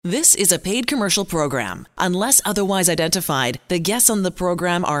This is a paid commercial program. Unless otherwise identified, the guests on the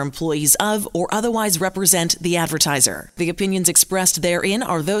program are employees of or otherwise represent the advertiser. The opinions expressed therein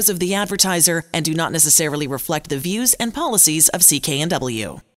are those of the advertiser and do not necessarily reflect the views and policies of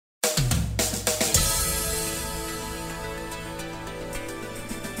CKNW.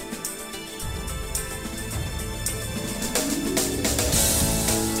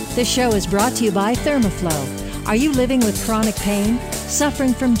 This show is brought to you by Thermoflow. Are you living with chronic pain,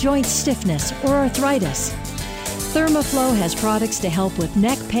 suffering from joint stiffness, or arthritis? Thermoflow has products to help with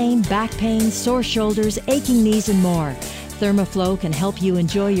neck pain, back pain, sore shoulders, aching knees, and more. Thermoflow can help you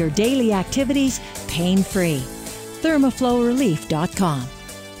enjoy your daily activities pain-free. ThermoflowRelief.com.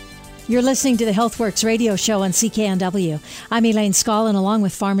 You're listening to the HealthWorks radio show on CKNW. I'm Elaine Scollin, along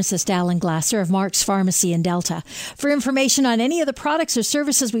with pharmacist Alan Glasser of Mark's Pharmacy in Delta. For information on any of the products or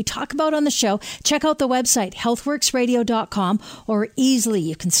services we talk about on the show, check out the website, healthworksradio.com, or easily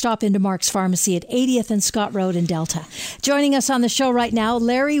you can stop into Mark's Pharmacy at 80th and Scott Road in Delta. Joining us on the show right now,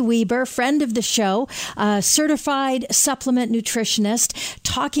 Larry Weber, friend of the show, certified supplement nutritionist,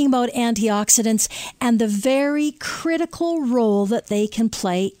 talking about antioxidants and the very critical role that they can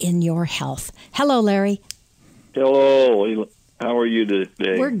play in your health. Hello, Larry. Hello. How are you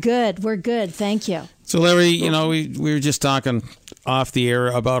today? We're good. Thank you. So, Larry, we were just talking off the air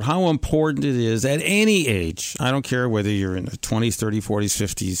about how important it is at any age, I don't care whether you're in the 20s, 30s, 40s,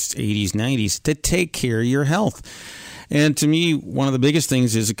 50s, 80s, 90s, to take care of your health. And to me, one of the biggest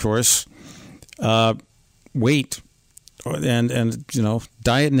things is, of course, weight and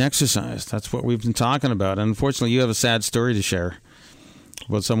diet and exercise. That's what we've been talking about. And unfortunately, you have a sad story to share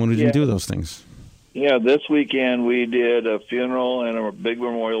about someone who didn't do those things. Yeah, this weekend we did a funeral and a big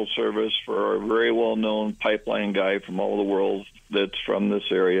memorial service for a very well-known pipeline guy from all over the world that's from this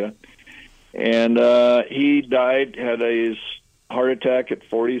area. And he died, had a heart attack at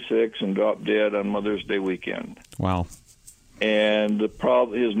 46 and dropped dead on Mother's Day weekend. Wow. And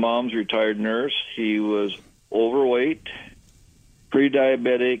his mom's retired nurse. He was overweight,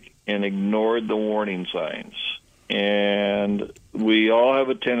 pre-diabetic, and ignored the warning signs. And we all have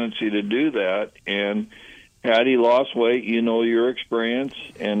a tendency to do that. And had he lost weight, your experience,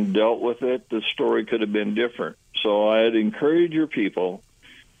 and dealt with it, the story could have been different. So I'd encourage your people,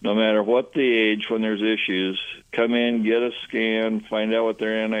 no matter what the age, when there's issues, come in, get a scan, find out what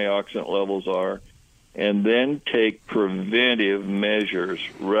their antioxidant levels are, and then take preventive measures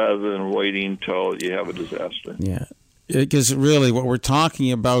rather than waiting till you have a disaster. Yeah, because really what we're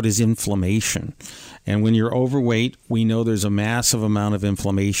talking about is inflammation. And when you're overweight, we know there's a massive amount of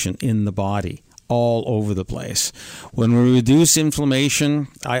inflammation in the body all over the place. When we reduce inflammation,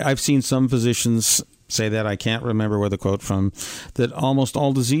 I've seen some physicians say that, I can't remember where the quote from, that almost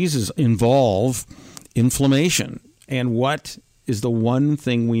all diseases involve inflammation. And what is the one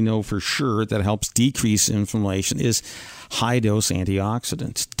thing we know for sure that helps decrease inflammation is high-dose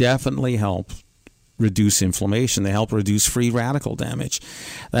antioxidants. Definitely help reduce inflammation. They help reduce free radical damage.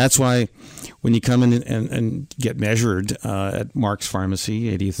 That's why when you come in and get measured at Mark's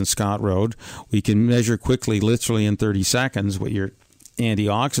Pharmacy, 80th and Scott Road, we can measure quickly, literally in 30 seconds, what your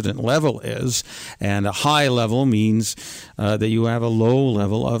antioxidant level is. And a high level means that you have a low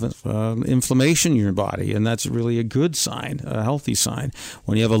level of inflammation in your body. And that's really a good sign, a healthy sign.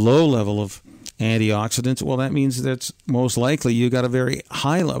 When you have a low level of antioxidants, well, that means that's most likely you got a very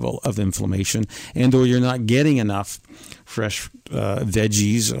high level of inflammation, and or you're not getting enough fresh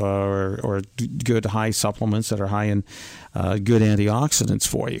veggies or good high supplements that are high in good antioxidants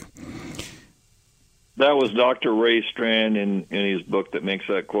for you. That was Dr. Ray Strand in his book that makes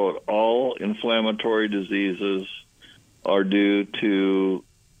that quote, all inflammatory diseases are due to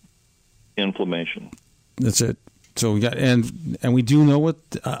inflammation. That's it. So we got, and we do know what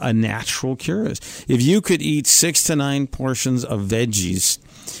a natural cure is. If you could eat 6 to 9 portions of veggies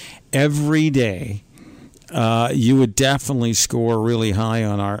every day, you would definitely score really high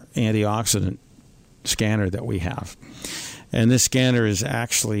on our antioxidant scanner that we have. And this scanner is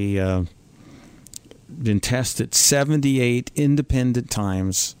actually been tested 78 independent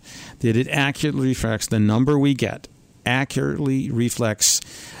times that it accurately reflects the number we get, accurately reflects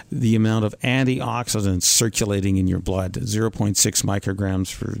the amount of antioxidants circulating in your blood, 0.6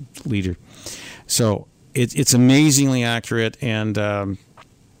 micrograms per liter. So it's amazingly accurate, and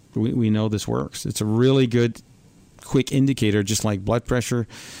we know this works. It's a really good, quick indicator, just like blood pressure,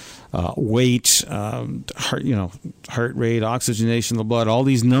 weight, heart rate, oxygenation of the blood. All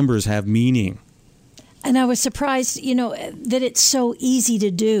these numbers have meaning. And I was surprised, that it's so easy to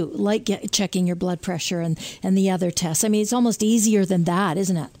do, like checking your blood pressure and the other tests. I mean, it's almost easier than that,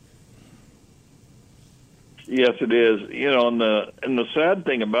 isn't it? Yes, it is. And the sad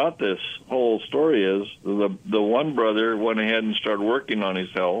thing about this whole story is the one brother went ahead and started working on his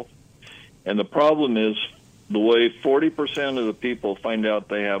health, and the problem is the way 40% of the people find out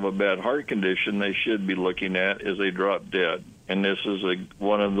they have a bad heart condition they should be looking at is they drop dead, and this is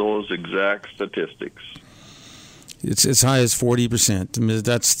one of those exact statistics. It's as high as 40%. I mean,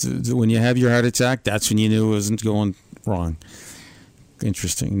 that's when you have your heart attack. That's when you knew it wasn't going wrong.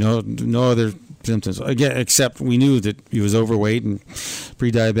 Interesting. No other symptoms. Again, except we knew that he was overweight, and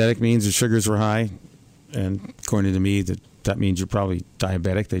pre-diabetic means the sugars were high. And according to me, that means you're probably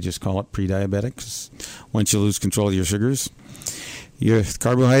diabetic. They just call it pre-diabetic. 'Cause once you lose control of your sugars, your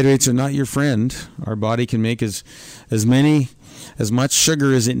carbohydrates are not your friend. Our body can make as much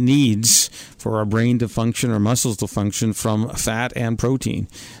sugar as it needs for our brain to function or muscles to function from fat and protein.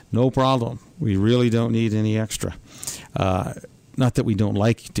 No problem. We really don't need any extra. Not that we don't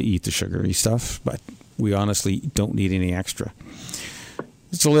like to eat the sugary stuff, but we honestly don't need any extra.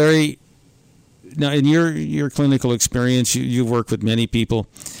 So, Larry, now in your clinical experience, you've worked with many people.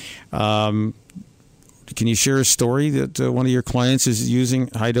 Can you share a story that one of your clients is using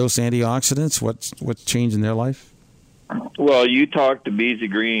high-dose antioxidants? What's changed in their life? Well, you talked to Beezy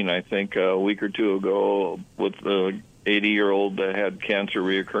Green, I think, a week or two ago with the 80-year-old that had cancer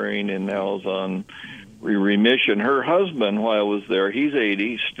reoccurring and now is on remission. Her husband, while I was there, he's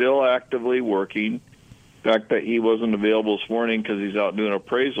 80, still actively working. In fact, that he wasn't available this morning because he's out doing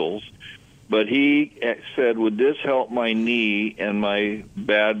appraisals. But he said, would this help my knee and my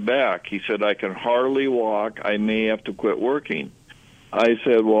bad back? He said, I can hardly walk. I may have to quit working. I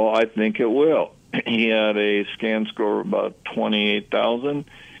said, well, I think it will. He had a scan score of about 28,000.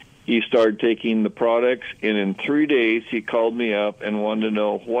 He started taking the products, and in 3 days, he called me up and wanted to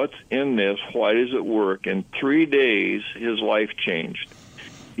know what's in this, why does it work? In 3 days, his life changed.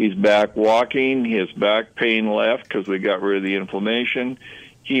 He's back walking. His back pain left because we got rid of the inflammation.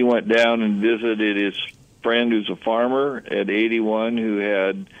 He went down and visited his friend who's a farmer at 81 who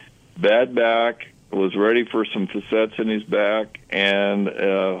had bad back, was ready for some facets in his back, and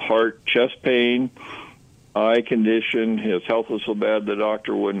heart, chest pain, eye condition. His health was so bad the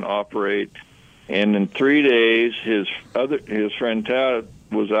doctor wouldn't operate. And in 3 days, his friend Tad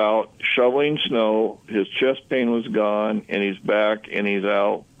was out shoveling snow. His chest pain was gone, and he's back, and he's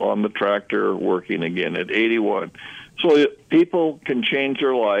out on the tractor working again at 81. So people can change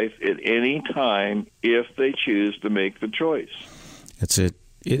their life at any time if they choose to make the choice. That's it.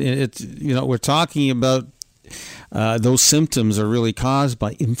 We're talking about those symptoms are really caused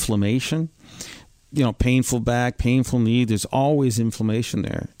by inflammation. Painful back, painful knee, there's always inflammation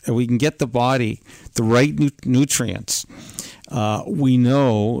there. And we can get the body the right nutrients. We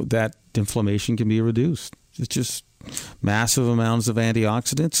know that inflammation can be reduced. It's just massive amounts of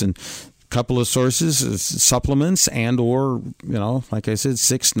antioxidants and a couple of sources, supplements and or, like I said,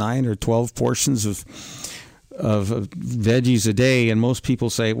 6, 9, or 12 portions of veggies a day. And most people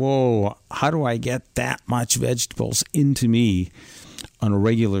say, whoa, how do I get that much vegetables into me on a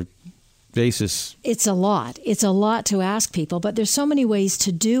regular basis? It's a lot. It's a lot to ask people, but there's so many ways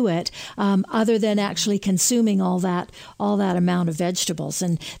to do it other than actually consuming all that amount of vegetables.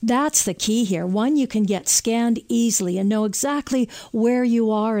 And that's the key here. One, you can get scanned easily and know exactly where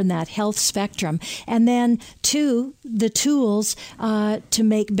you are in that health spectrum. And then two, the tools to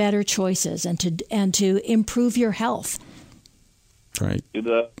make better choices and to improve your health. Right. There's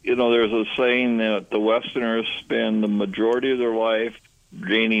a saying that the Westerners spend the majority of their life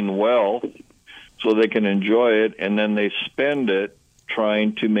gaining wealth so they can enjoy it, and then they spend it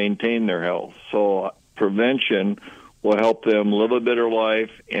trying to maintain their health. So prevention will help them live a better life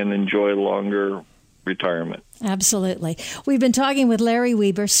and enjoy longer retirement. Absolutely. We've been talking with Larry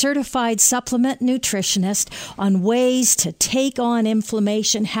Weber, certified supplement nutritionist, on ways to take on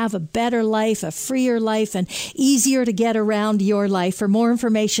inflammation, have a better life, a freer life, and easier to get around your life. For more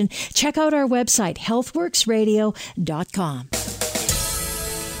information, check out our website, healthworksradio.com.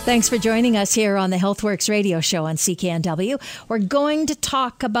 Thanks for joining us here on the HealthWorks radio show on CKNW. We're going to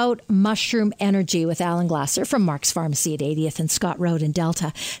talk about mushroom energy with Alan Glasser from Mark's Pharmacy at 80th and Scott Road in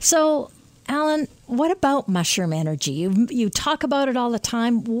Delta. So, Alan, what about mushroom energy? You talk about it all the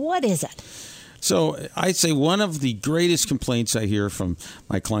time. What is it? So I'd say one of the greatest complaints I hear from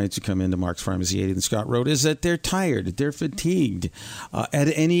my clients who come into Mark's Pharmacy 80th and Scott Road is that they're tired, they're fatigued at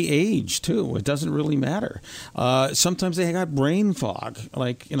any age, too. It doesn't really matter. Sometimes they got brain fog,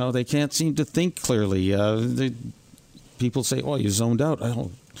 they can't seem to think clearly. People say, oh, you zoned out,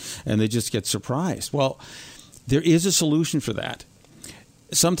 and they just get surprised. Well, there is a solution for that.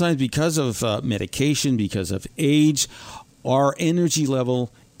 Sometimes because of medication, because of age, our energy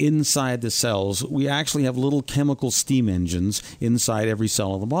level inside the cells, we actually have little chemical steam engines inside every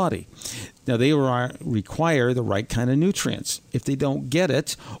cell of the body. Now, they require the right kind of nutrients. If they don't get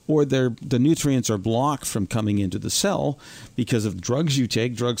it, or the nutrients are blocked from coming into the cell because of drugs you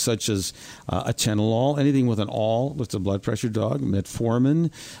take, drugs such as atenolol, anything with an all, with the blood pressure dog,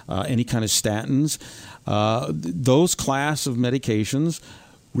 metformin, any kind of statins, those class of medications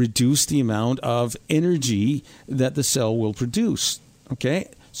reduce the amount of energy that the cell will produce. Okay?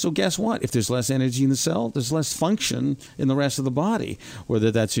 So guess what? If there's less energy in the cell, there's less function in the rest of the body,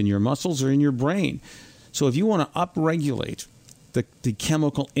 whether that's in your muscles or in your brain. So if you want to upregulate the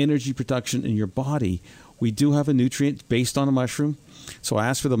chemical energy production in your body, we do have a nutrient based on a mushroom. So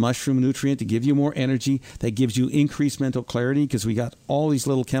ask for the mushroom nutrient to give you more energy. That gives you increased mental clarity, because we got all these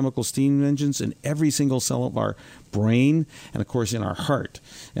little chemical steam engines in every single cell of our brain, and of course in our heart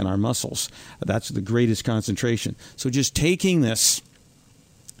and our muscles. That's the greatest concentration. So just taking this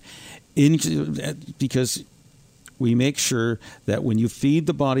because we make sure that when you feed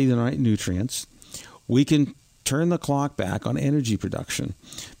the body the right nutrients, we can turn the clock back on energy production.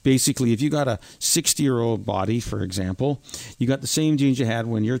 Basically, if you got a 60-year-old body, for example, you got the same genes you had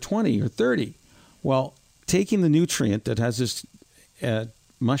when you're 20 or 30. Well, taking the nutrient that has this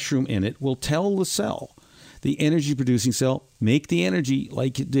mushroom in it will tell the cell, the energy-producing cell, make the energy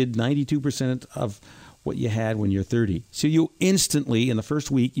like it did 92% of what you had when you're 30. So you instantly, in the first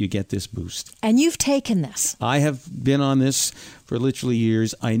week, you get this boost. And you've taken this. I have been on this for literally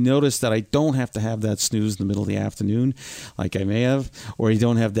years. I noticed that I don't have to have that snooze in the middle of the afternoon like I may have, or you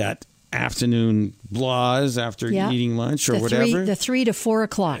don't have that afternoon blahs after eating lunch or whatever. The 3 to 4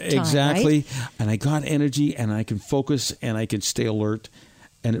 o'clock time, exactly. Right? And I got energy, and I can focus, and I can stay alert.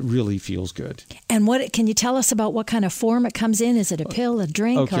 And it really feels good. And can you tell us about what kind of form it comes in? Is it a pill, a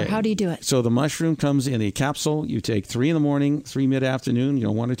drink, or how do you do it? So the mushroom comes in a capsule. You take 3 in the morning, 3 mid-afternoon,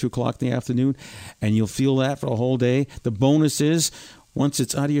 1 or 2 o'clock in the afternoon, and you'll feel that for a whole day. The bonus is, once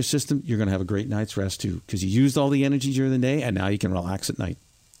it's out of your system, you're going to have a great night's rest too, because you used all the energy during the day, and now you can relax at night.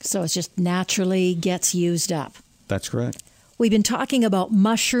 So it just naturally gets used up. That's correct. We've been talking about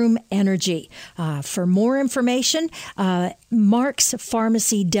mushroom energy. For more information,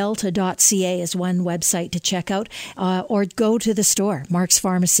 markspharmacydelta.ca is one website to check out, or go to the store, Mark's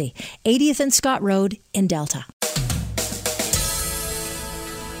Pharmacy, 80th and Scott Road in Delta.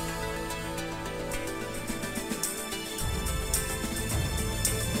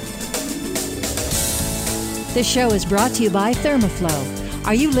 This show is brought to you by Thermoflow.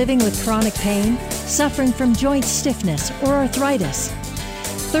 Are you living with chronic pain, suffering from joint stiffness or arthritis?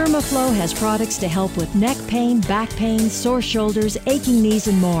 Thermoflow has products to help with neck pain, back pain, sore shoulders, aching knees,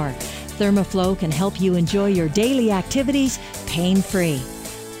 and more. Thermoflow can help you enjoy your daily activities pain-free.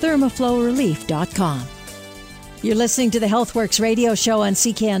 ThermoflowRelief.com. You're listening to the HealthWorks radio show on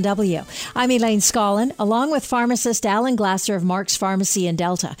CKNW. I'm Elaine Scollin, along with pharmacist Alan Glasser of Mark's Pharmacy in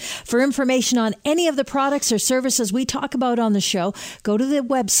Delta. For information on any of the products or services we talk about on the show, go to the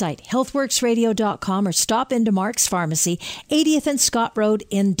website, healthworksradio.com, or stop into Mark's Pharmacy, 80th and Scott Road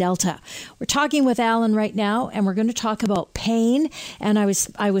in Delta. We're talking with Alan right now, and we're going to talk about pain. And I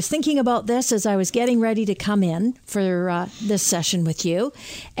was thinking about this as I was getting ready to come in for this session with you.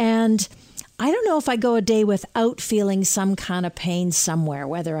 And I don't know if I go a day without feeling some kind of pain somewhere,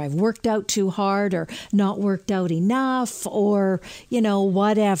 whether I've worked out too hard or not worked out enough, or,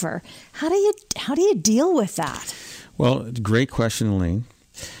 whatever. How do you deal with that? Well, great question, Elaine.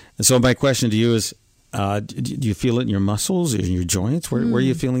 And so my question to you is, do you feel it in your muscles, in your joints? Where are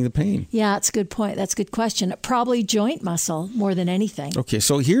you feeling the pain? Yeah, that's a good point. That's a good question. Probably joint muscle more than anything. Okay,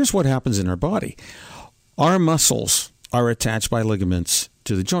 so here's what happens in our body. Our muscles are attached by ligaments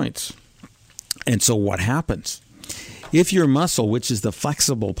to the joints. And so what happens? If your muscle, which is the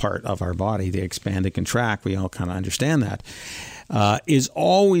flexible part of our body, they expand and contract, we all kind of understand that, is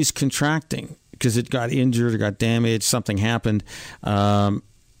always contracting because it got injured or got damaged, something happened,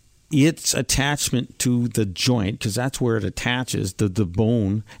 its attachment to the joint, because that's where it attaches, the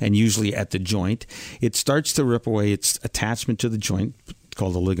bone, and usually at the joint, it starts to rip away its attachment to the joint,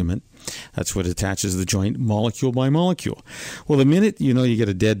 called the ligament. That's what attaches the joint molecule by molecule. Well, the minute you get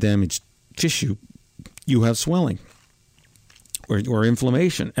a dead, damaged tissue, you have swelling or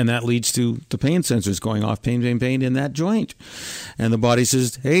inflammation, and that leads to the pain sensors going off, pain in that joint. And the body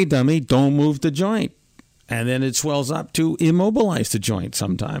says, hey, dummy, don't move the joint. And then it swells up to immobilize the joint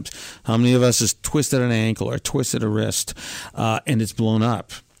sometimes. How many of us has twisted an ankle or twisted a wrist and it's blown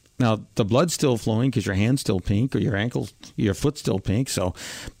up? Now, the blood's still flowing because your hand's still pink or your foot's still pink, so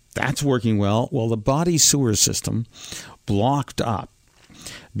that's working well. Well, the body sewer system blocked up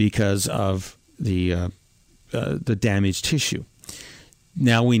because of the damaged tissue.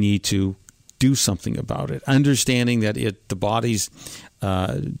 Now we need to do something about it. Understanding that the body's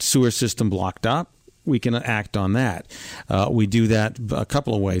sewer system blocked up, we can act on that. We do that a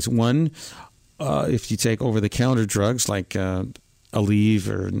couple of ways. One, if you take over-the-counter drugs like Aleve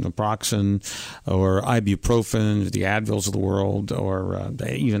or naproxen or ibuprofen, the Advils of the world, or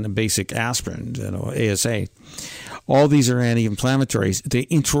even a basic aspirin, ASA, all these are anti-inflammatories. They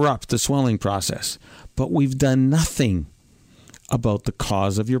interrupt the swelling process. But we've done nothing about the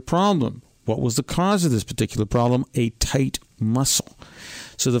cause of your problem. What was the cause of this particular problem? A tight muscle.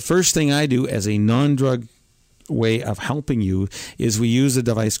 So the first thing I do as a non-drug way of helping you is we use a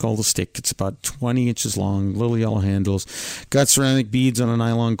device called a stick. It's about 20 inches long, little yellow handles, got ceramic beads on a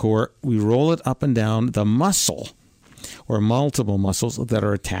nylon core. We roll it up and down the muscle or multiple muscles that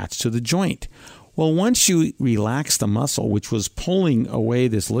are attached to the joint. Well, once you relax the muscle, which was pulling away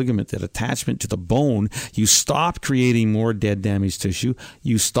this ligament, that attachment to the bone, you stop creating more dead, damaged tissue.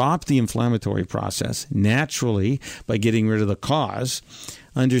 You stop the inflammatory process naturally by getting rid of the cause,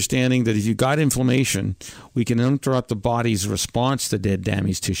 understanding that if you got inflammation, we can interrupt the body's response to dead,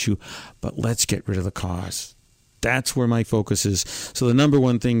 damaged tissue, but let's get rid of the cause. That's where my focus is. So the number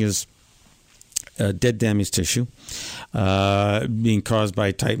one thing is dead, damaged tissue being caused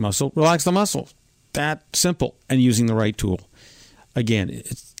by tight muscle. Relax the muscle. That simple, and using the right tool. Again,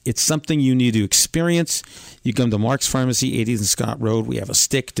 it's something you need to experience. You come to Mark's Pharmacy, 80th and Scott Road. We have a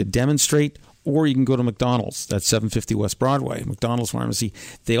stick to demonstrate, or you can go to McDonald's. That's 750 West Broadway, McDonald's Pharmacy.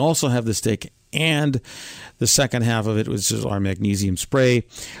 They also have the stick and the second half of it, which is our magnesium spray.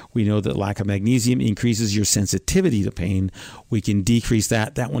 We know that lack of magnesium increases your sensitivity to pain. We can decrease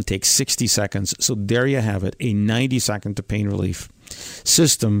that. That one takes 60 seconds. So there you have it, a 90-second to pain relief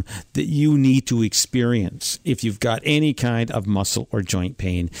system that you need to experience if you've got any kind of muscle or joint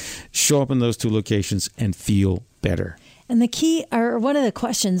pain. Show up in those two locations and feel better. And the key, or one of the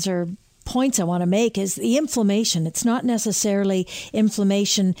questions or points I want to make, is the inflammation. It's not necessarily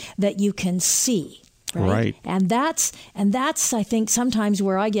inflammation that you can see. Right. And that's I think sometimes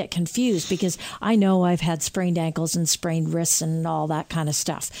where I get confused, because I know I've had sprained ankles and sprained wrists and all that kind of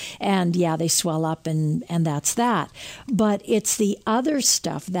stuff. And yeah, they swell up and that's that. But it's the other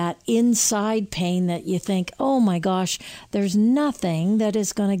stuff, that inside pain that you think, oh my gosh, there's nothing that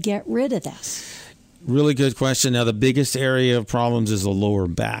is going to get rid of this. Really good question. Now, the biggest area of problems is the lower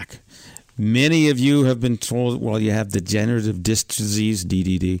back. Many of you have been told, well, you have degenerative disc disease,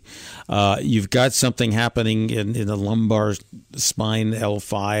 DDD. You've got something happening in the lumbar spine,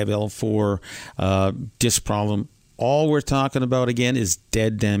 L5, L4, disc problem. All we're talking about, again, is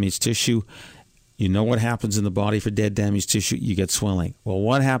dead, damaged tissue. You know what happens in the body for dead, damaged tissue? You get swelling. Well,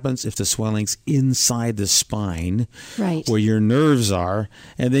 what happens if the swelling's inside the spine, right, where your nerves are,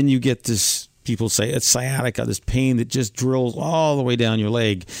 and then you get this... People say it's sciatica, this pain that just drills all the way down your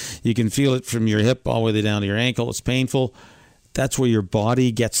leg. You can feel it from your hip all the way down to your ankle. It's painful. That's where your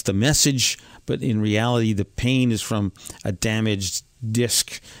body gets the message. But in reality, the pain is from a damaged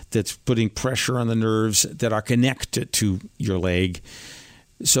disc that's putting pressure on the nerves that are connected to your leg.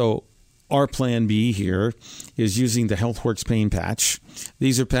 So our plan B here is using the HealthWorks pain patch.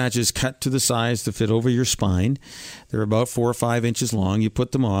 These are patches cut to the size to fit over your spine. They're about 4 or 5 inches long. You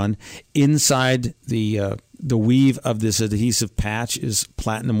put them on. Inside the weave of this adhesive patch is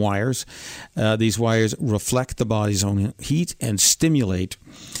platinum wires. These wires reflect the body's own heat and stimulate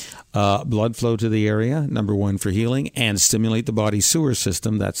blood flow to the area, number one, for healing, and stimulate the body's sewer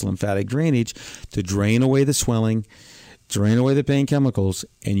system, that's lymphatic drainage, to drain away the swelling, drain away the pain chemicals,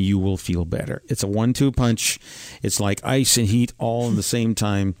 and you will feel better. It's a 1-2 punch. It's like ice and heat all in the same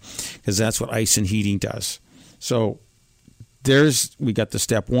time, because that's what ice and heating does. So we got the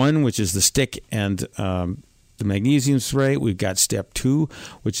step 1, which is the stick and the magnesium spray. We've got step 2,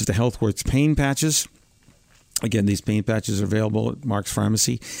 which is the HealthWorks pain patches. Again, these pain patches are available at Mark's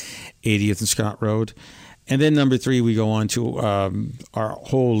Pharmacy, 80th and Scott Road. And then number 3, we go on to our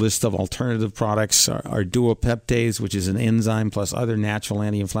whole list of alternative products, our duopeptase, which is an enzyme plus other natural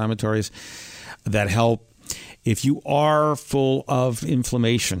anti-inflammatories that help. If you are full of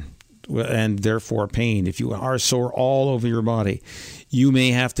inflammation and therefore pain, if you are sore all over your body, you may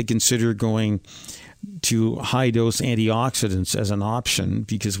have to consider going to high-dose antioxidants as an option,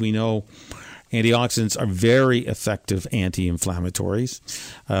 because we know antioxidants are very effective anti-inflammatories.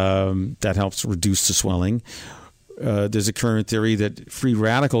 That helps reduce the swelling. There's a current theory that free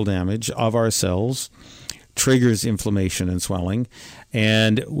radical damage of our cells triggers inflammation and swelling.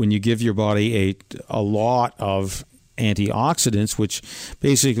 And when you give your body a lot of antioxidants, which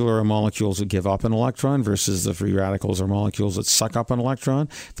basically are molecules that give up an electron, versus the free radicals are molecules that suck up an electron.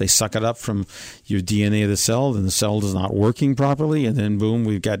 If they suck it up from your DNA of the cell, then the cell is not working properly, and then boom,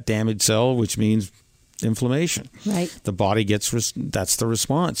 we've got damaged cell, which means inflammation. Right. The body gets, that's the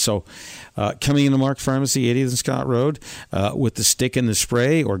response. So coming into Mark's Pharmacy, 80th and Scott Road, with the stick and the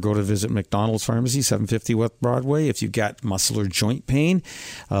spray, or go to visit McDonald's Pharmacy, 750 West Broadway. If you've got muscle or joint pain,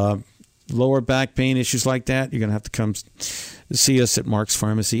 lower back pain, issues like that, you're going to have to come see us at Mark's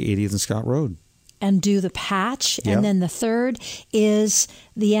Pharmacy, 80th and Scott Road. And do the patch. Yep. And then the third is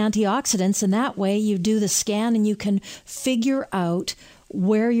the antioxidants. And that way you do the scan and you can figure out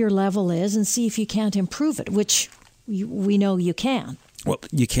where your level is and see if you can't improve it, which we know you can. Well,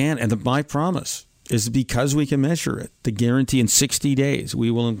 you can. And my promise is, because we can measure it, the guarantee in 60 days, we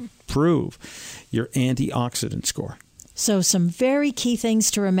will improve your antioxidant score. So some very key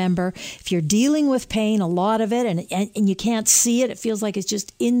things to remember. If you're dealing with pain, a lot of it, and you can't see it, it feels like it's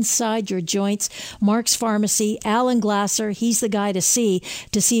just inside your joints, Mark's Pharmacy, Alan Glasser, he's the guy to see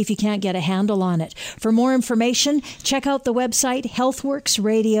if you can't get a handle on it. For more information, check out the website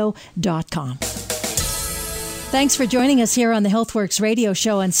healthworksradio.com. Thanks for joining us here on the HealthWorks radio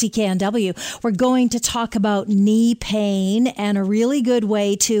show on CKNW. We're going to talk about knee pain and a really good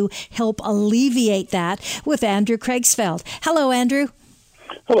way to help alleviate that with Andrew Kraigsfeld. Hello, Andrew.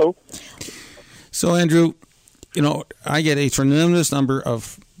 Hello. So, Andrew, I get a tremendous number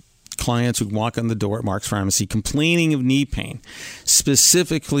of clients who walk in the door at Mark's Pharmacy complaining of knee pain.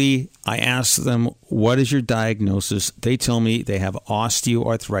 Specifically, I ask them, what is your diagnosis? They tell me they have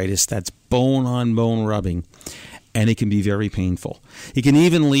osteoarthritis. That's bone-on-bone rubbing, and it can be very painful. It can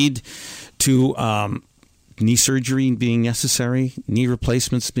even lead to knee surgery being necessary, knee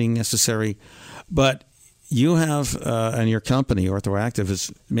replacements being necessary. But you have, and your company, OrthoActive,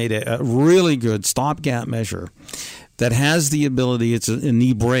 has made a really good stopgap measure that has the ability, it's a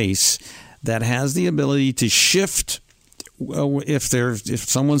knee brace, that has the ability to shift if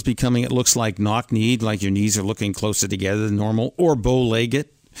someone's becoming, it looks like knock-kneed, like your knees are looking closer together than normal, or bow-legged,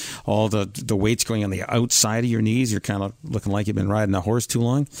 all the weight's going on the outside of your knees, you're kind of looking like you've been riding a horse too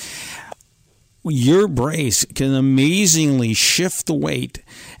long. Your brace can amazingly shift the weight,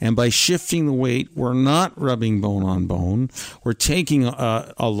 and by shifting the weight, we're not rubbing bone on bone. We're taking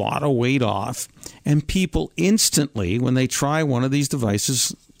a lot of weight off, and people instantly, when they try one of these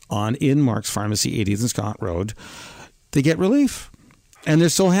devices in Mark's Pharmacy, 80th and Scott Road, they get relief, and they're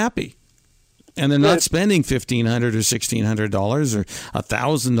so happy. And they're not spending $1,500 or $1,600 or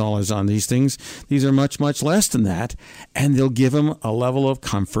 $1,000 on these things. These are much, much less than that, and they'll give them a level of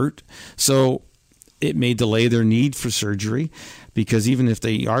comfort. So it may delay their need for surgery, because even if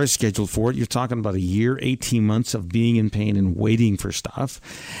they are scheduled for it, you're talking about a year, 18 months of being in pain and waiting for stuff.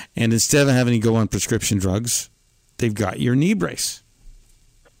 And instead of having to go on prescription drugs, they've got your knee brace.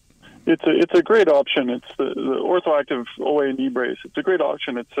 It's a great option. It's the OrthoActive OA knee brace. It's a great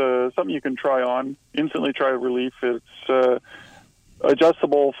option. It's something you can try on, instantly try relief. It's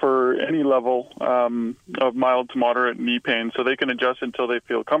adjustable for any level of mild to moderate knee pain, so they can adjust until they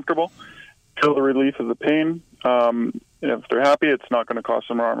feel comfortable, feel the relief of the pain. If they're happy, it's not going to cost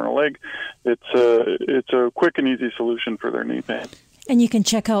them an arm and a leg. It's a quick and easy solution for their knee pain. And you can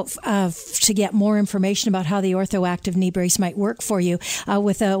check out to get more information about how the OrthoActive knee brace might work for you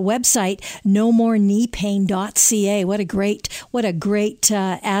with a website, nomorkneepain.ca. What a great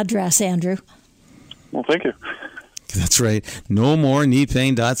address, Andrew. Well, thank you. That's right.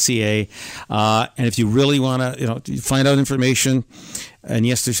 nomorkneepain.ca. And if you really want to, find out information, and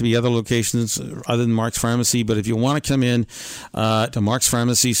yes, there should be other locations other than Mark's Pharmacy, but if you want to come in to Mark's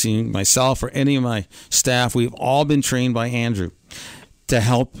Pharmacy, seeing myself or any of my staff, we've all been trained by Andrew to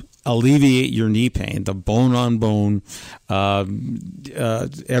help alleviate your knee pain, the bone-on-bone,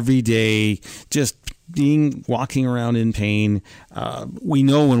 every day, just walking around in pain. We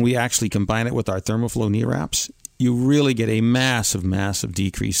know when we actually combine it with our ThermoFlow knee wraps, you really get a massive, massive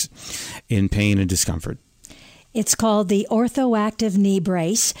decrease in pain and discomfort. It's called the OrthoActive Knee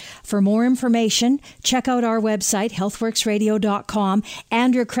Brace. For more information, check out our website, healthworksradio.com,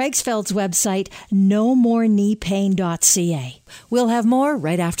 Andrew Kraigsfeld's website, nomorkneepain.ca. We'll have more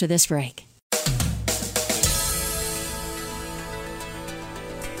right after this break.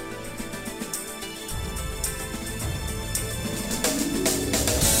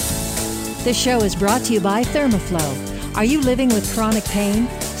 This show is brought to you by ThermoFlow. Are you living with chronic pain,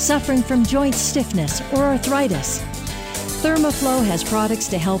 suffering from joint stiffness or arthritis? ThermoFlow has products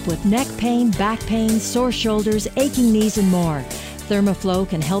to help with neck pain, back pain, sore shoulders, aching knees, and more. ThermoFlow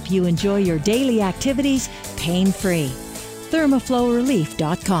can help you enjoy your daily activities pain-free.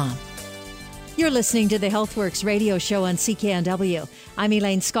 ThermoFlowRelief.com. You're listening to the HealthWorks radio show on CKNW. I'm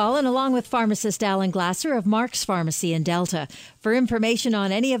Elaine Scollin, along with pharmacist Alan Glasser of Mark's Pharmacy in Delta. For information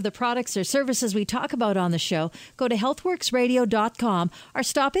on any of the products or services we talk about on the show, go to healthworksradio.com or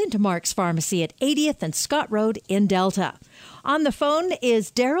stop into Mark's Pharmacy at 80th and Scott Road in Delta. On the phone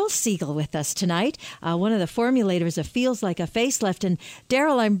is Daryl Siegel with us tonight, one of the formulators of Feels Like a Facelift. And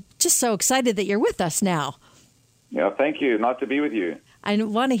Daryl, I'm just so excited that you're with us now. Yeah, thank you. Nice to be with you. I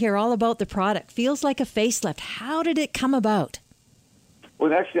want to hear all about the product. Feels Like a Facelift. How did it come about?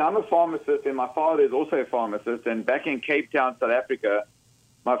 Well, actually, I'm a pharmacist, and my father is also a pharmacist. And back in Cape Town, South Africa,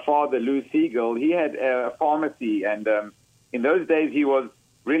 my father, Lou Siegel, he had a pharmacy. And in those days, he was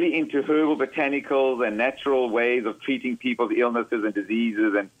really into herbal botanicals and natural ways of treating people's illnesses and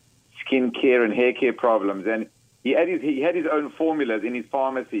diseases and skin care and hair care problems. And he had his own formulas in his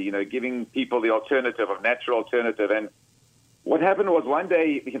pharmacy, giving people the alternative of natural alternative. And what happened was one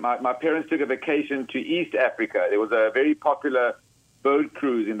day my parents took a vacation to East Africa. There was a very popular boat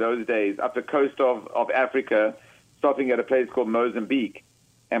cruise in those days up the coast of Africa, stopping at a place called Mozambique.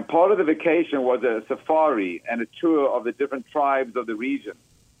 And part of the vacation was a safari and a tour of the different tribes of the region.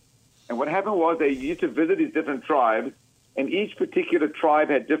 And what happened was they used to visit these different tribes, and each particular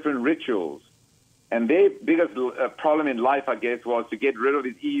tribe had different rituals. And their biggest problem in life, I guess, was to get rid of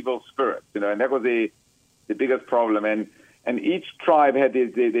these evil spirits, and that was the biggest problem. And each tribe had their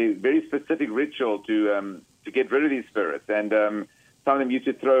very specific ritual to get rid of these spirits. And some of them used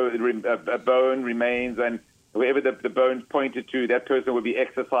to throw a bone remains, and wherever the bone pointed to, that person would be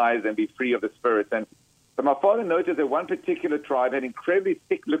exorcised and be free of the spirits. And so my father noticed that one particular tribe had incredibly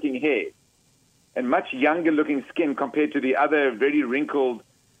thick-looking hair and much younger-looking skin compared to the other very wrinkled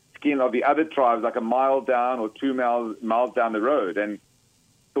skin of the other tribes, like a mile down or 2 miles down the road. And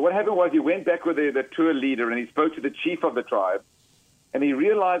so what happened was he went back with the tour leader and he spoke to the chief of the tribe, and he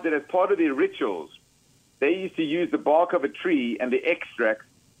realized that as part of their rituals, they used to use the bark of a tree and the extract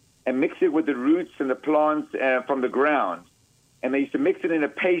and mix it with the roots and the plants from the ground. And they used to mix it in a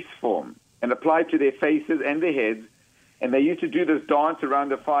paste form and apply it to their faces and their heads. And they used to do this dance around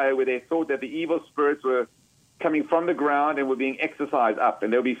the fire where they thought that the evil spirits were coming from the ground and were being exorcised up,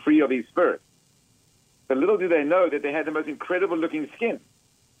 and they'll be free of these spirits. But little do they know that they had the most incredible-looking skin.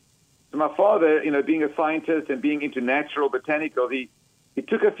 So my father, being a scientist and being into natural botanicals, he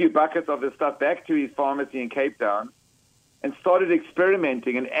took a few buckets of this stuff back to his pharmacy in Cape Town and started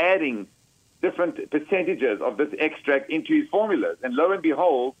experimenting and adding different percentages of this extract into his formulas. And lo and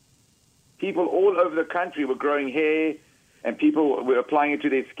behold, people all over the country were growing hair, and people were applying it to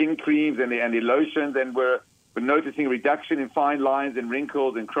their skin creams and their lotions, and were noticing a reduction in fine lines and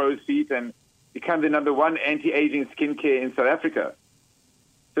wrinkles and crow's feet, and become the number one anti-aging skincare in South Africa.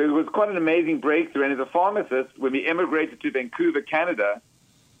 So it was quite an amazing breakthrough. And as a pharmacist, when we emigrated to Vancouver, Canada,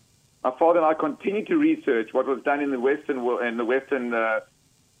 my father and I continued to research what was done in the Western world, in the Western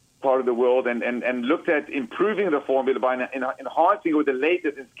part of the world, and looked at improving the formula by enhancing it with the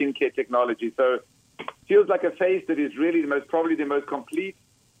latest in skincare technology. So it feels like a face that is really probably the most complete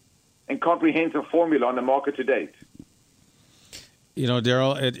and comprehensive formula on the market to date.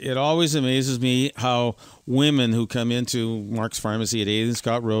 Daryl, it always amazes me how women who come into Mark's Pharmacy at 8th and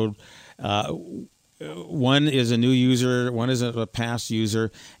Scott Road, one is a new user, one is a past user,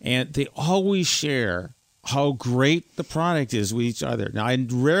 and they always share how great the product is with each other. Now, I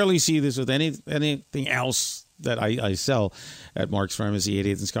rarely see this with anything else that I sell at Mark's Pharmacy at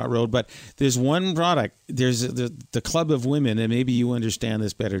 8th and Scott Road, but there's one product. There's the Club of Women, and maybe you understand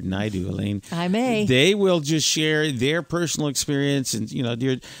this better than I do, Elaine. I may. They will just share their personal experience, and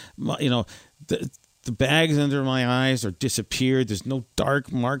the bags under my eyes are disappeared. There's no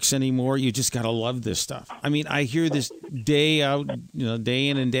dark marks anymore. You just got to love this stuff. I mean, I hear this day out, day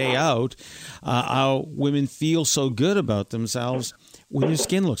in and day out, how women feel so good about themselves when their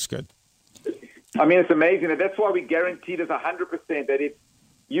skin looks good. I mean, it's amazing. That's why we guarantee this 100% that if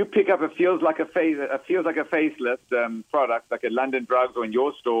you pick up a Feels Like a Facelift product, like a London Drugs or in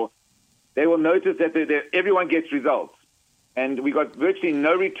your store, they will notice that everyone gets results. And we got virtually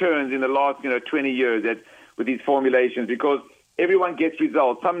no returns in the last 20 years with these formulations, because everyone gets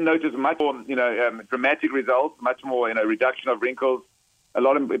results. Some notice much more dramatic results, much more reduction of wrinkles. A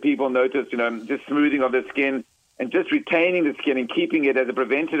lot of people notice just smoothing of the skin and just retaining the skin and keeping it as a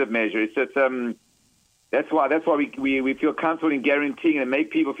preventative measure. It's just, that's why we feel comfortable in guaranteeing and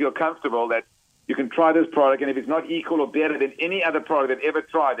make people feel comfortable that you can try this product, and if it's not equal or better than any other product they've ever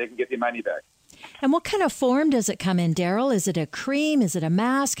tried, they can get their money back. And what kind of form does it come in, Daryl? Is it a cream? Is it a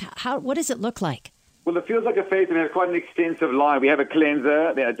mask? What does it look like? Well, it feels like a face, and we have quite an extensive line. We have a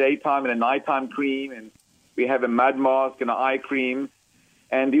cleanser, then a daytime and a nighttime cream, and we have a mud mask and an eye cream.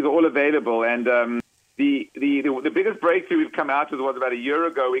 and these are all available. And the biggest breakthrough we've come out with was about a year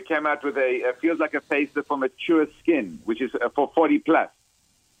ago. We came out with a Feels Like a Facelift for mature skin, which is for 40 plus.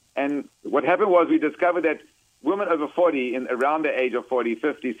 And what happened was we discovered that women over 40, around the age of 40,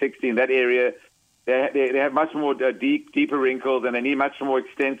 50, 60, in that area, they have much more deeper wrinkles, and they need much more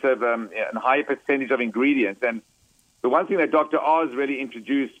extensive and higher percentage of ingredients. And the one thing that Dr. Oz really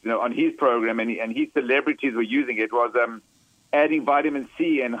introduced, on his program, and his celebrities were using it, was adding vitamin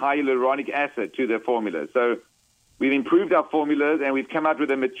C and hyaluronic acid to their formulas. So we've improved our formulas, and we've come out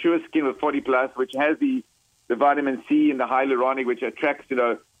with a mature skin with 40 plus, which has the vitamin C and the hyaluronic, which attracts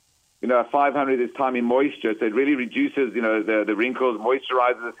 500 this time in moisture. So it really reduces the wrinkles,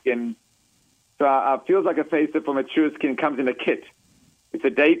 moisturizes the skin. So it Feels Like a Facelift for mature skin comes in a kit. It's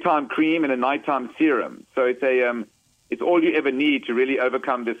a daytime cream and a nighttime serum. So it's all you ever need to really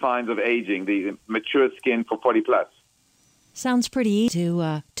overcome the signs of aging, the mature skin for 40 plus. Sounds pretty easy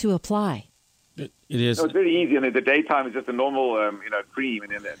to apply. It is. No, it's very easy. And the daytime is just a normal, cream,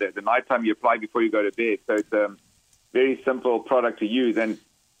 and then the nighttime you apply before you go to bed. So it's a very simple product to use. And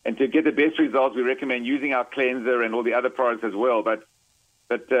to get the best results, we recommend using our cleanser and all the other products as well. But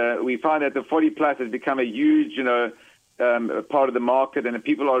we find that the 40 plus has become a huge, part of the market, and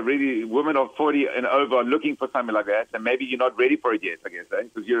people are really, women of 40 and over are looking for something like that. And maybe you're not ready for it yet, I guess,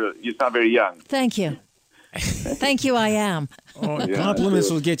 because you sound very young. Thank you. Thank you, I am. Compliments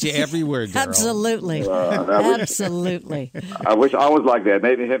will get you everywhere, Daryl. Absolutely. Absolutely. I wish I was like that.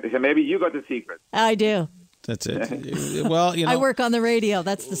 Maybe you got the secret. I do. That's it. Well, I work on the radio.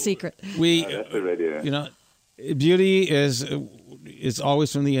 That's the secret. That's the radio. Beauty is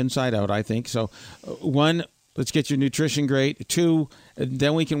always from the inside out, I think. So, one, let's get your nutrition great. Two,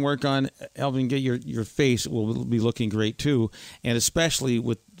 then we can work on helping get your face will be looking great too, and especially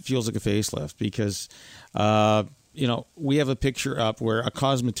with Feels Like a Facelift, because we have a picture up where a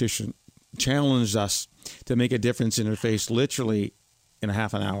cosmetician challenged us to make a difference in her face literally in a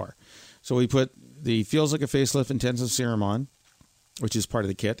half an hour. So we put the Feels Like a Facelift Intensive Serum on, which is part of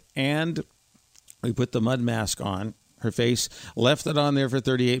the kit, and we put the mud mask on her face, left it on there for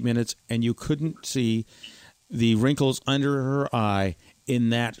 38 minutes, and you couldn't see the wrinkles under her eye in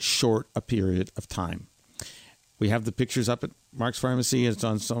that short a period of time. We have the pictures up at Mark's Pharmacy. It's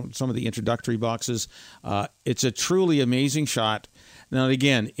on some of the introductory boxes. It's a truly amazing shot. Now,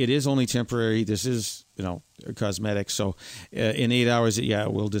 again, it is only temporary. This is, cosmetics. So in 8 hours,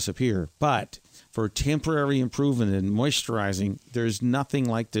 it will disappear. But for temporary improvement in moisturizing, there's nothing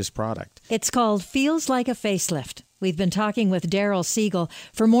like this product. It's called Feels Like a Facelift. We've been talking with Daryl Siegel.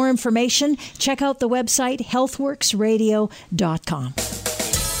 For more information, check out the website healthworksradio.com.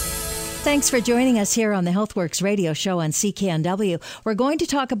 Thanks for joining us here on the HealthWorks radio show on CKNW. We're going to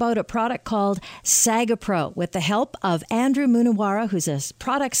talk about a product called Sagapro with the help of Andrew Munawara, who's a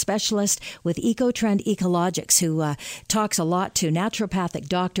product specialist with EcoTrend Ecologics, who talks a lot to naturopathic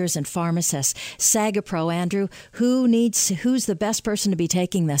doctors and pharmacists. Sagapro, Andrew, who's the best person to be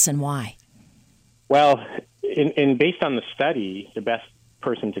taking this and why? Well, based on the study, the best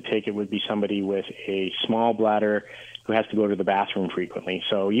person to take it would be somebody with a small bladder who has to go to the bathroom frequently.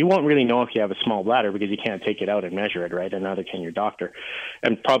 So you won't really know if you have a small bladder because you can't take it out and measure it, right? And neither can your doctor.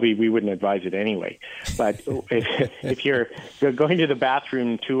 And probably we wouldn't advise it anyway. But if you're going to the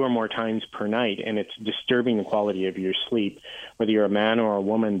bathroom 2 or more times per night and it's disturbing the quality of your sleep, whether you're a man or a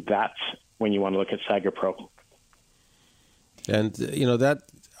woman, that's when you want to look at Sagapro. And, that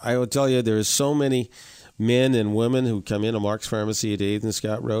I will tell you, there's so many men and women who come into Mark's Pharmacy at 8th and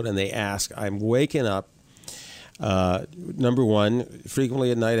Scott Road, and they ask, I'm waking up, number one, frequently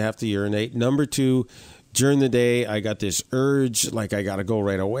at night I have to urinate. Number two, during the day I got this urge, like I got to go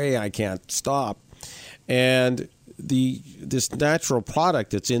right away. I can't stop. And this natural product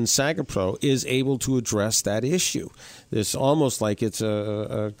that's in Sagapro is able to address that issue. It's almost like it's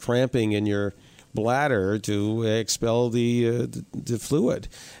a cramping in your bladder to expel the fluid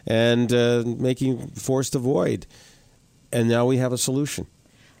and force the void. And now we have a solution.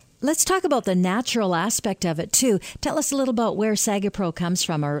 Let's talk about the natural aspect of it, too. Tell us a little about where Sagapro comes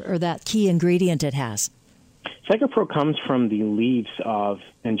from or that key ingredient it has. Sagapro comes from the leaves of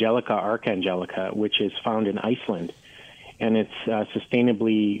Angelica archangelica, which is found in Iceland. And it's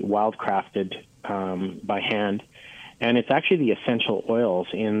sustainably wildcrafted by hand. And it's actually the essential oils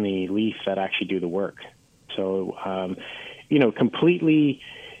in the leaf that actually do the work. So, completely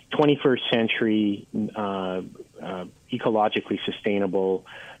 21st century, ecologically sustainable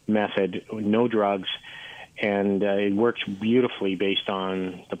method, no drugs, and it works beautifully based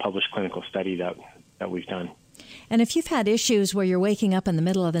on the published clinical study that we've done. And if you've had issues where you're waking up in the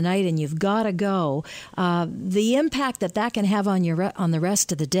middle of the night and you've got to go, the impact that can have on the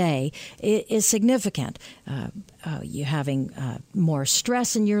rest of the day is significant. You having more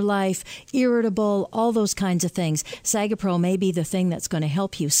stress in your life, irritable, all those kinds of things. Sagapro may be the thing that's going to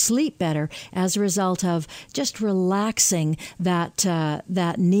help you sleep better as a result of just relaxing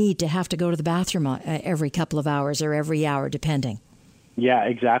that need to have to go to the bathroom every couple of hours or every hour, depending. Yeah,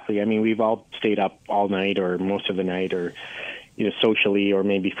 exactly. I mean, we've all stayed up all night or most of the night, or socially, or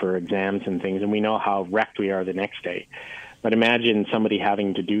maybe for exams and things, and we know how wrecked we are the next day. But imagine somebody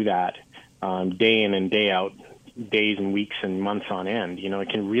having to do that day in and day out, days and weeks and months on end. It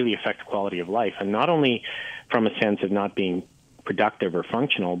can really affect the quality of life, and not only from a sense of not being productive or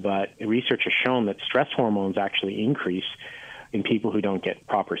functional, but research has shown that stress hormones actually increase in people who don't get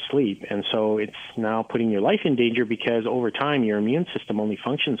proper sleep. And so it's now putting your life in danger, because over time your immune system only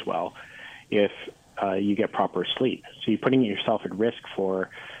functions well if you get proper sleep. So you're putting yourself at risk for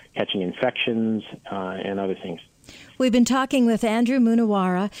catching infections and other things. We've been talking with Andrew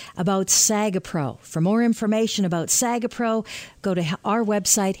Munawara about Sagapro. For more information about Sagapro, go to our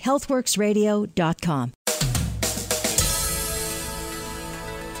website, healthworksradio.com.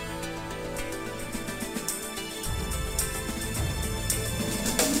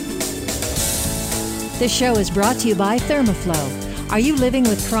 This show is brought to you by Thermoflow. Are you living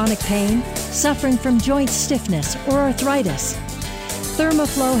with chronic pain, suffering from joint stiffness or arthritis?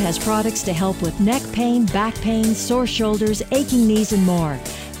 Thermoflow has products to help with neck pain, back pain, sore shoulders, aching knees, and more.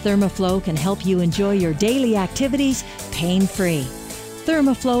 Thermoflow can help you enjoy your daily activities pain-free.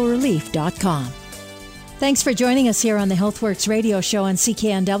 ThermoflowRelief.com. Thanks for joining us here on the HealthWorks radio show on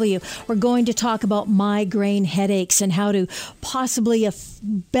CKNW. We're going to talk about migraine headaches and how to possibly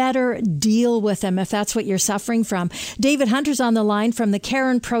better deal with them if that's what you're suffering from. David Hunter's on the line from the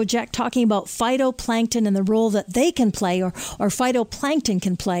Karen Project, talking about phytoplankton and the role that they can play, or phytoplankton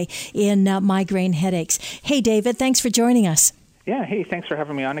can play in migraine headaches. Hey, David, thanks for joining us. Yeah, hey, thanks for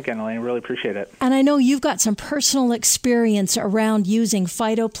having me on again, Elaine. I really appreciate it. And I know you've got some personal experience around using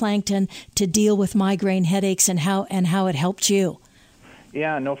phytoplankton to deal with migraine headaches and how it helped you.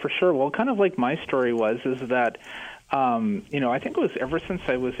 Yeah, no, for sure. Well, kind of like my story is that, I think it was ever since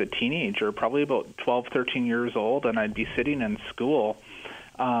I was a teenager, probably about 12, 13 years old, and I'd be sitting in school.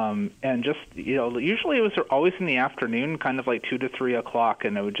 And just, usually it was always in the afternoon, kind of like 2 to 3 o'clock,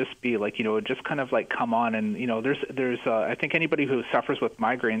 and it would just be like, it would just kind of like come on. And, there's I think anybody who suffers with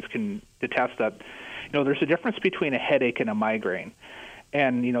migraines can attest that, there's a difference between a headache and a migraine.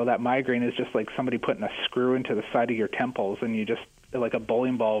 And, that migraine is just like somebody putting a screw into the side of your temples, and you just, like a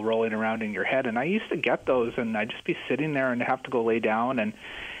bowling ball rolling around in your head. And I used to get those, and I'd just be sitting there and have to go lay down.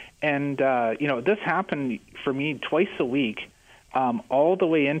 And this happened for me twice a week. All the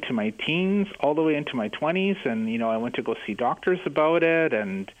way into my teens, all the way into my 20s, and I went to go see doctors about it,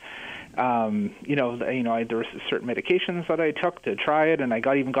 and there were certain medications that I took to try it, and I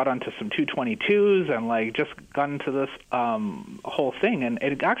even got onto some 222s, and just got into this whole thing, and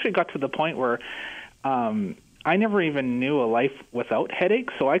it actually got to the point where I never even knew a life without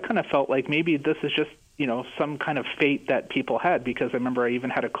headaches, so I kind of felt like maybe this is just some kind of fate that people had, because I remember I even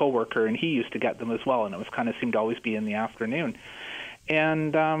had a coworker, and he used to get them as well, and it was kind of seemed to always be in the afternoon.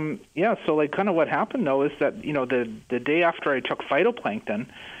 And so kind of what happened though is that the day after I took phytoplankton,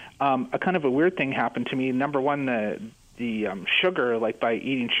 a kind of a weird thing happened to me. Number one, the sugar, by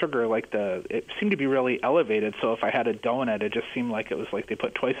eating sugar, it seemed to be really elevated. So if I had a donut, it just seemed like it was like they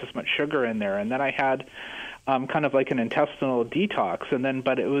put twice as much sugar in there. And then I had kind of like an intestinal detox,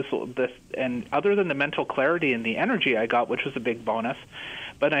 but it was this, and other than the mental clarity and the energy I got, which was a big bonus,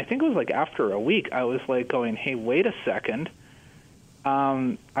 but I think it was like after a week, I was like going, hey, wait a second,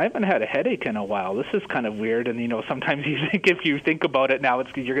 I haven't had a headache in a while. This is kind of weird, and sometimes you think if you think about it now,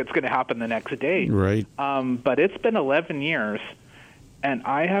 it's going to happen the next day. Right. But it's been 11 years, and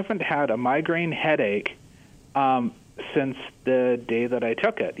I haven't had a migraine headache since the day that I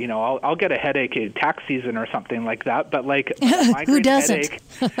took it. I'll get a headache at tax season or something like that, but like a migraine who doesn't? headache,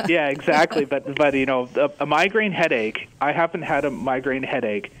 yeah, exactly. But a migraine headache, I haven't had a migraine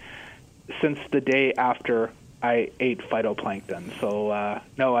headache since the day after I ate phytoplankton. So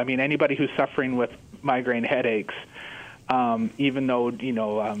no, I mean anybody who's suffering with migraine headaches, even though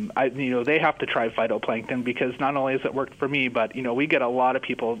they have to try phytoplankton, because not only has it worked for me, but we get a lot of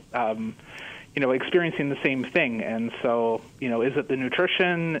people experiencing the same thing. And so, is it the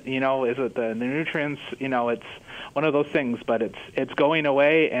nutrition? Is it the nutrients? It's one of those things, but it's going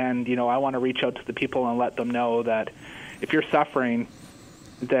away. And, I want to reach out to the people and let them know that if you're suffering,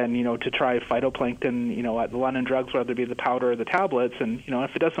 than, to try phytoplankton, at the London Drugs, whether it be the powder or the tablets. And,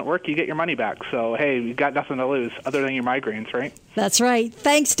 if it doesn't work, you get your money back. So, hey, you got nothing to lose other than your migraines, right? That's right.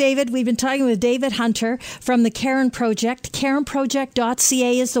 Thanks, David. We've been talking with David Hunter from the Cairn Project.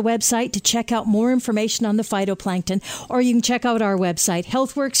 CairnProject.ca is the website to check out more information on the phytoplankton, or you can check out our website,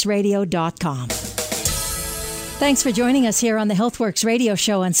 healthworksradio.com. Thanks for joining us here on the HealthWorks radio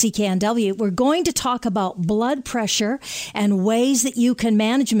show on CKNW. We're going to talk about blood pressure and ways that you can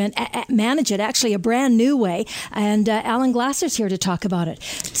manage it, actually a brand new way. And Alan Glasser's here to talk about it.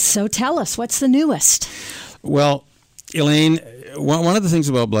 So tell us, what's the newest? Well, Elaine, one of the things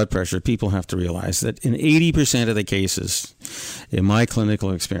about blood pressure, people have to realize that in 80% of the cases, in my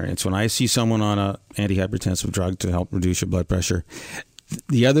clinical experience, when I see someone on an antihypertensive drug to help reduce your blood pressure,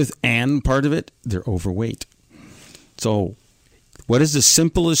 the other part of it, they're overweight. So what is the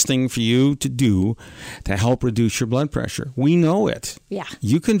simplest thing for you to do to help reduce your blood pressure? We know it. Yeah.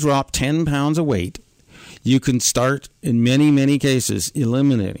 You can drop 10 pounds of weight. You can start, in many, many cases,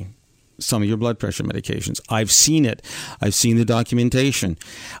 eliminating some of your blood pressure medications. I've seen it. I've seen the documentation.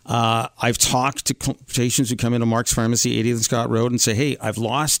 I've talked to patients who come into Mark's Pharmacy, 80th and Scott Road, and say, hey, I've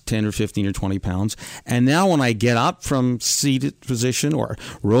lost 10 or 15 or 20 pounds. And now when I get up from seated position or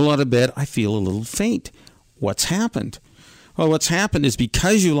roll out of bed, I feel a little faint. What's happened? Well, what's happened is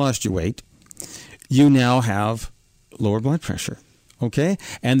because you lost your weight, you now have lower blood pressure, okay?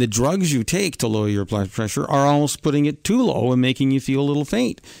 And the drugs you take to lower your blood pressure are almost putting it too low and making you feel a little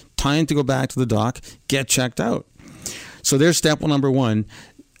faint. Time to go back to the doc, get checked out. So there's step number one,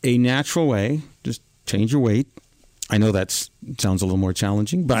 a natural way, just change your weight. I know that sounds a little more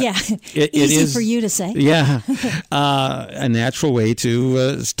challenging, but yeah, it easy is for you to say. Yeah, a natural way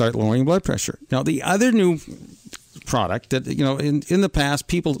to start lowering blood pressure. Now, the other new product that, in the past,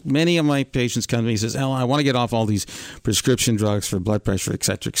 many of my patients come to me and says, Alan, I want to get off all these prescription drugs for blood pressure, et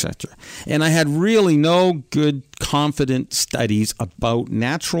cetera, et cetera. And I had really no good, confident studies about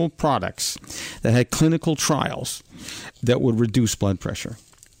natural products that had clinical trials that would reduce blood pressure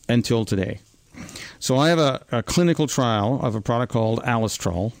until today. So I have a clinical trial of a product called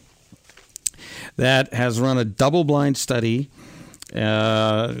Alestrol that has run a double-blind study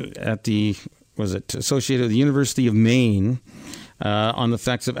at the associated with the University of Maine on the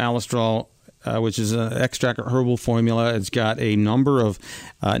effects of Alestrol, which is an extract herbal formula. It's got a number of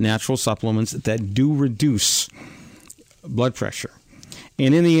natural supplements that do reduce blood pressure.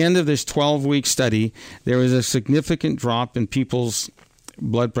 And in the end of this 12-week study, there was a significant drop in people's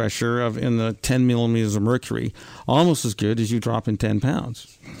blood pressure in the 10 millimeters of mercury, almost as good as you drop in 10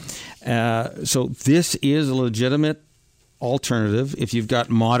 pounds. So this is a legitimate alternative if you've got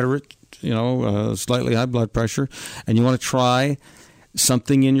moderate, slightly high blood pressure, and you want to try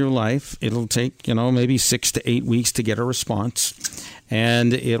something in your life. It'll take, maybe 6 to 8 weeks to get a response,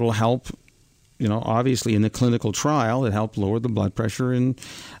 and it'll help, obviously in the clinical trial, it helped lower the blood pressure in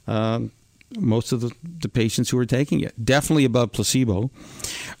most of the patients who are taking it, definitely above placebo.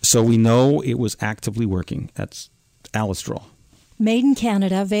 So we know it was actively working. That's Alestrol. Made in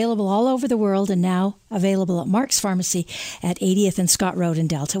Canada, available all over the world, and now available at Mark's Pharmacy at 80th and Scott Road in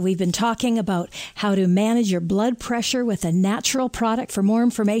Delta. We've been talking about how to manage your blood pressure with a natural product. For more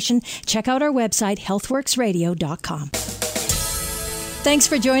information, check out our website, healthworksradio.com. Thanks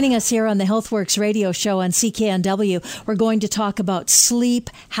for joining us here on the HealthWorks radio show on CKNW. We're going to talk about sleep,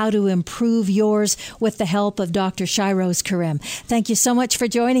 how to improve yours with the help of Dr. Shairoz Karim. Thank you so much for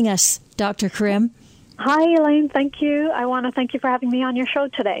joining us, Dr. Karim. Hi, Elaine. Thank you. I want to thank you for having me on your show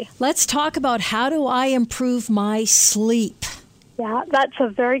today. Let's talk about how do I improve my sleep? Yeah, that's a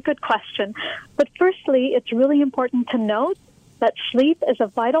very good question. But firstly, it's really important to note that sleep is a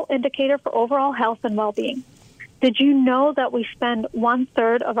vital indicator for overall health and well-being. Did you know that we spend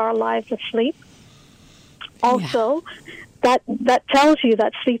 1/3 of our lives asleep? Also, that tells you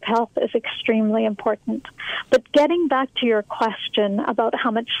that sleep health is extremely important. But getting back to your question about how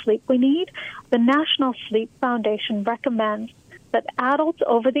much sleep we need, the National Sleep Foundation recommends that adults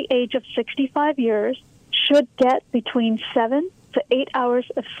over the age of 65 years should get between 7 to 8 hours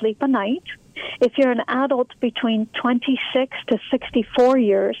of sleep a night. If you're an adult between 26 to 64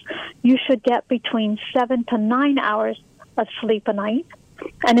 years, you should get between 7 to 9 hours of sleep a night.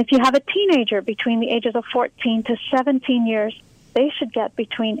 And if you have a teenager between the ages of 14 to 17 years, they should get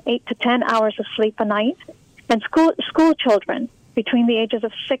between 8 to 10 hours of sleep a night. And school children between the ages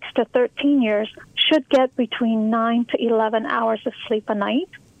of 6 to 13 years should get between 9 to 11 hours of sleep a night.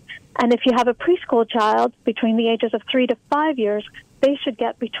 And if you have a preschool child between the ages of 3 to 5 years, they should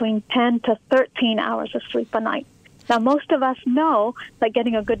get between 10 to 13 hours of sleep a night. Now, most of us know that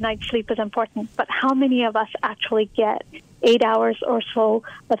getting a good night's sleep is important, but how many of us actually get 8 hours or so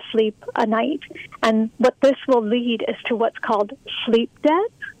of sleep a night. And what this will lead is to what's called sleep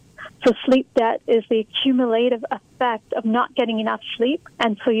debt. So sleep debt is the accumulative effect of not getting enough sleep,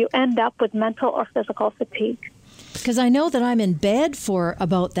 and so you end up with mental or physical fatigue. Because I know that I'm in bed for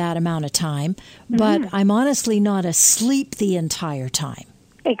about that amount of time, but I'm honestly not asleep the entire time.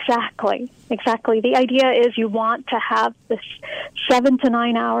 Exactly. The idea is you want to have this 7 to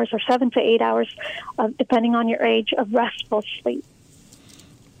 9 hours or 7 to 8 hours, depending on your age, of restful sleep.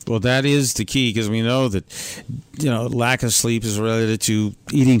 Well, that is the key, because we know that, lack of sleep is related to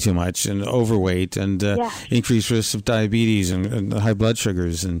eating too much and overweight and increased risk of diabetes and high blood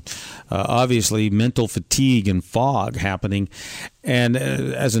sugars and obviously mental fatigue and fog happening. And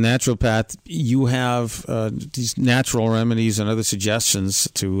as a naturopath, you have these natural remedies and other suggestions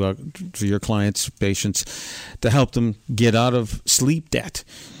to your clients, patients, to help them get out of sleep debt.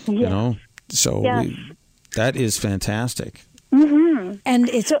 Yes. So that is fantastic. Mm-hmm. And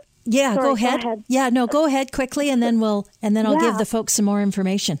it's sorry, go ahead. Yeah, no, go ahead quickly, and then I'll give the folks some more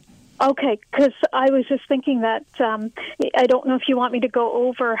information. Okay, because I was just thinking that I don't know if you want me to go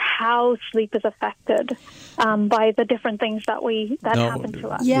over how sleep is affected by the different things that happen to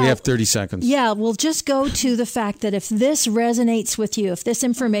us. Yeah. We have 30 seconds. Yeah, we'll just go to the fact that if this resonates with you, if this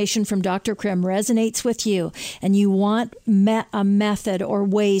information from Dr. Krim resonates with you, and you want a method or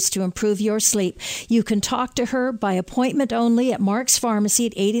ways to improve your sleep, you can talk to her by appointment only at Mark's Pharmacy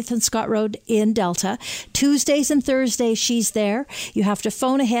at 80th and Scott Road in Delta. Tuesdays and Thursdays, she's there. You have to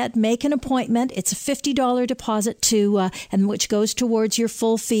phone ahead, make an appointment. It's a $50 deposit and which goes towards your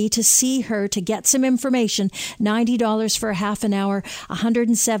full fee to see her, to get some information. $90 for a half an hour,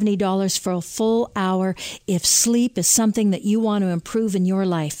 $170 for a full hour if sleep is something that you want to improve in your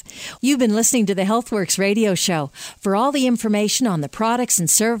life. You've been listening to the HealthWorks radio show. For all the information on the products and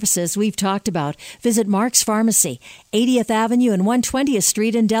services we've talked about, visit Mark's Pharmacy, 80th Avenue and 120th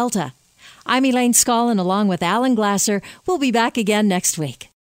Street in Delta. I'm Elaine Scollin along with Alan Glasser. We'll be back again next week.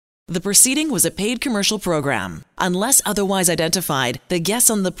 The proceeding was a paid commercial program. Unless otherwise identified, the guests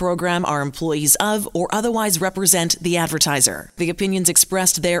on the program are employees of or otherwise represent the advertiser. The opinions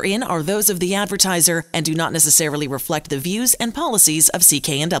expressed therein are those of the advertiser and do not necessarily reflect the views and policies of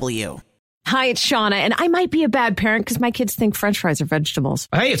CKNW. Hi, it's Shauna, and I might be a bad parent because my kids think French fries are vegetables.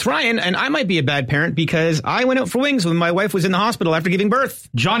 Hey, it's Ryan, and I might be a bad parent because I went out for wings when my wife was in the hospital after giving birth.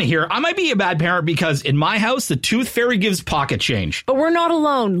 Johnny here. I might be a bad parent because in my house, the tooth fairy gives pocket change. But we're not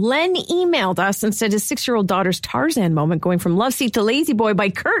alone. Len emailed us and said his 6-year-old daughter's Tarzan moment going from love seat to lazy boy by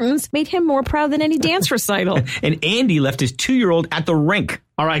curtains made him more proud than any dance recital. And Andy left his 2-year-old at the rink.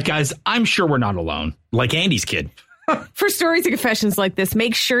 All right, guys, I'm sure we're not alone. Like Andy's kid. For stories and confessions like this,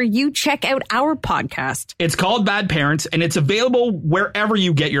 make sure you check out our podcast. It's called Bad Parents, and it's available wherever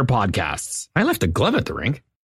you get your podcasts. I left a glove at the rink.